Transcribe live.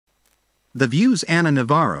The View's Anna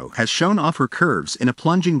Navarro has shown off her curves in a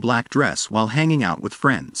plunging black dress while hanging out with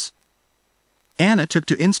friends. Anna took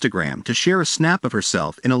to Instagram to share a snap of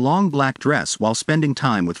herself in a long black dress while spending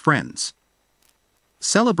time with friends.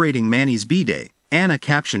 Celebrating Manny's B-Day, Anna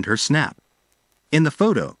captioned her snap. In the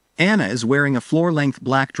photo, Anna is wearing a floor-length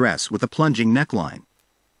black dress with a plunging neckline.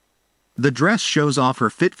 The dress shows off her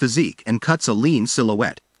fit physique and cuts a lean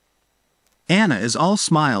silhouette. Anna is all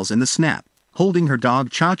smiles in the snap, holding her dog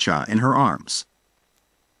Cha-Cha in her arms.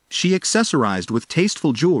 She accessorized with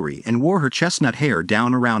tasteful jewelry and wore her chestnut hair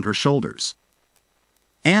down around her shoulders.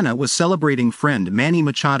 Anna was celebrating friend Manny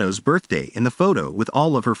Machado's birthday in the photo with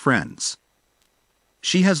all of her friends.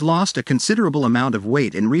 She has lost a considerable amount of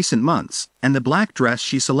weight in recent months, and the black dress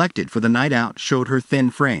she selected for the night out showed her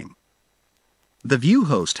thin frame. The View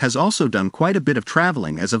host has also done quite a bit of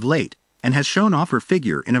traveling as of late, and has shown off her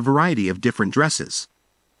figure in a variety of different dresses.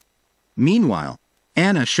 Meanwhile,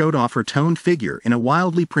 Anna showed off her toned figure in a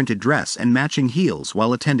wildly printed dress and matching heels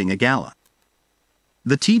while attending a gala.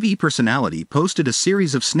 The TV personality posted a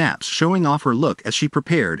series of snaps showing off her look as she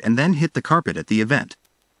prepared and then hit the carpet at the event.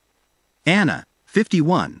 Anna,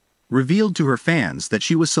 51, revealed to her fans that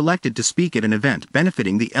she was selected to speak at an event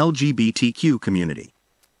benefiting the LGBTQ community.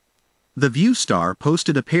 The View star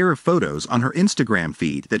posted a pair of photos on her Instagram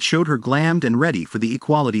feed that showed her glammed and ready for the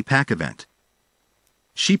Equality Pack event.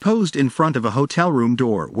 She posed in front of a hotel room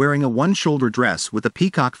door wearing a one-shoulder dress with a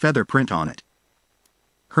peacock feather print on it.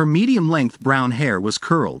 Her medium-length brown hair was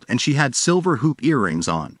curled and she had silver hoop earrings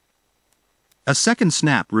on. A second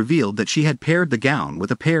snap revealed that she had paired the gown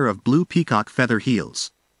with a pair of blue peacock feather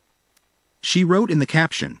heels. She wrote in the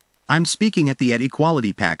caption, "I'm speaking at the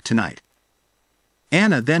Equality Pack tonight."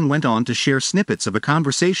 Anna then went on to share snippets of a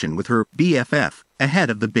conversation with her BFF ahead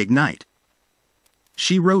of the big night.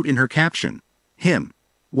 She wrote in her caption, "Him,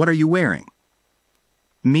 what are you wearing?"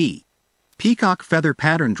 "Me, peacock feather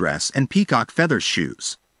pattern dress and peacock feathers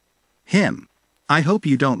shoes." "Him, I hope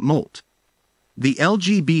you don't molt. The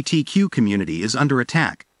LGBTQ community is under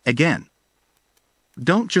attack, again.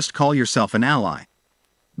 Don't just call yourself an ally.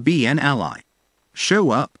 Be an ally.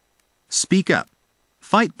 Show up. Speak up.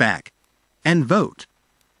 Fight back. And vote."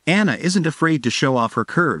 Anna isn't afraid to show off her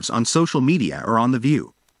curves on social media or on The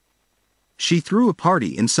View. She threw a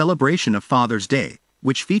party in celebration of Father's Day,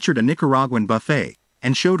 which featured a Nicaraguan buffet,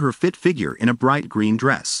 and showed her fit figure in a bright green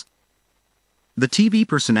dress. The TV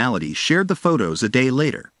personality shared the photos a day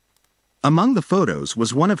later. Among the photos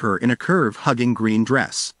was one of her in a curve-hugging green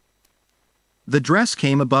dress. The dress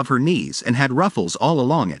came above her knees and had ruffles all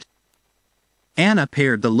along it. Anna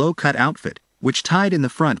paired the low-cut outfit, which tied in the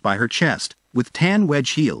front by her chest, with tan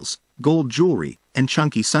wedge heels, gold jewelry, and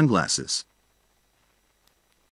chunky sunglasses.